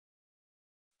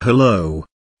Hello.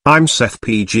 I'm Seth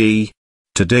PG.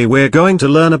 Today we're going to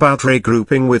learn about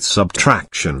regrouping with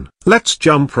subtraction. Let's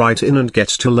jump right in and get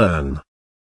to learn.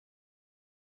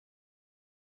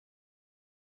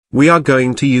 We are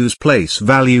going to use place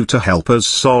value to help us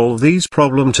solve these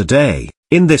problem today.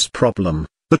 In this problem,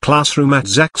 the classroom at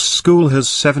Zach's school has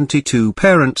 72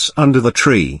 parents under the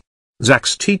tree.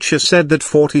 Zach's teacher said that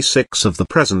 46 of the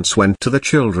presents went to the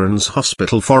children's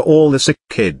hospital for all the sick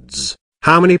kids.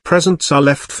 How many presents are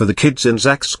left for the kids in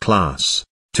Zach's class?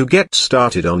 To get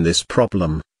started on this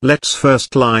problem, let's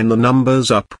first line the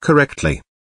numbers up correctly.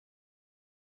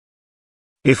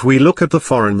 If we look at the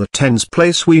 4 in the tens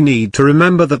place, we need to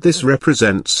remember that this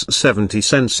represents 70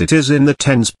 since it is in the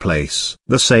tens place.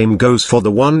 The same goes for the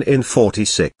 1 in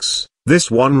 46. This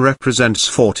one represents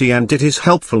 40, and it is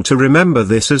helpful to remember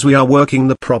this as we are working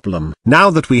the problem.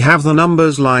 Now that we have the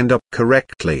numbers lined up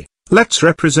correctly, let's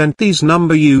represent these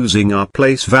numbers using our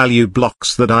place value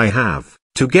blocks that I have.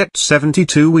 To get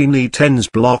 72 we need tens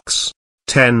blocks: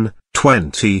 10,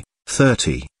 20,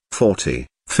 30, 40,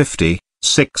 50,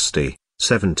 60,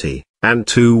 70, and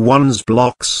 2 ones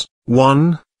blocks: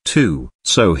 1, 2.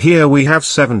 So here we have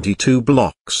 72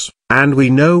 blocks, and we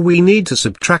know we need to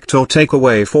subtract or take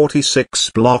away 46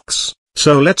 blocks,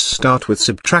 so let's start with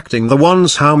subtracting the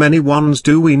ones. How many ones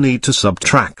do we need to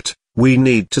subtract? We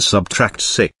need to subtract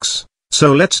 6.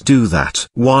 So let's do that.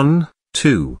 1,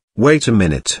 2, wait a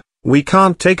minute. We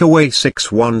can't take away 6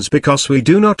 ones because we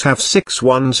do not have 6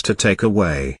 ones to take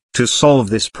away. To solve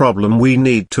this problem we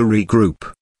need to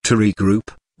regroup. To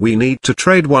regroup, we need to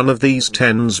trade one of these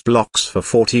tens blocks for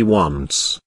 40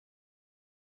 ones.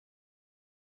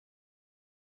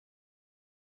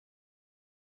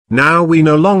 Now we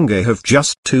no longer have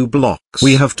just 2 blocks.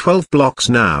 We have 12 blocks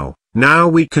now. Now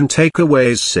we can take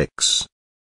away 6.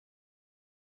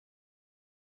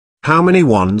 How many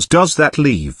ones does that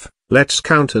leave? Let's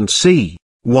count and see.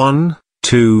 1,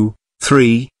 2,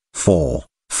 3, 4,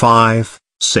 5,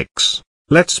 6.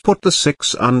 Let's put the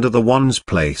 6 under the ones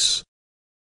place.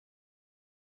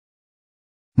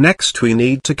 Next we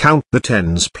need to count the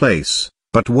tens place,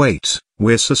 but wait,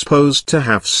 we're supposed to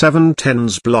have 7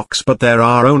 tens blocks but there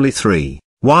are only 3.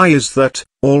 Why is that?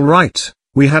 Alright,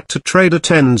 we had to trade a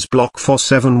tens block for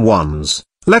 7 ones.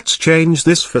 Let's change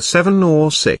this for 7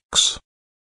 or 6.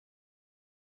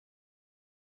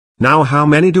 Now how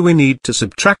many do we need to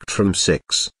subtract from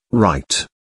 6? Right.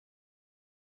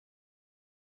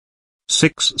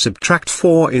 6 subtract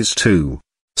 4 is 2.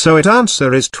 So its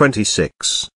answer is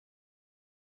 26.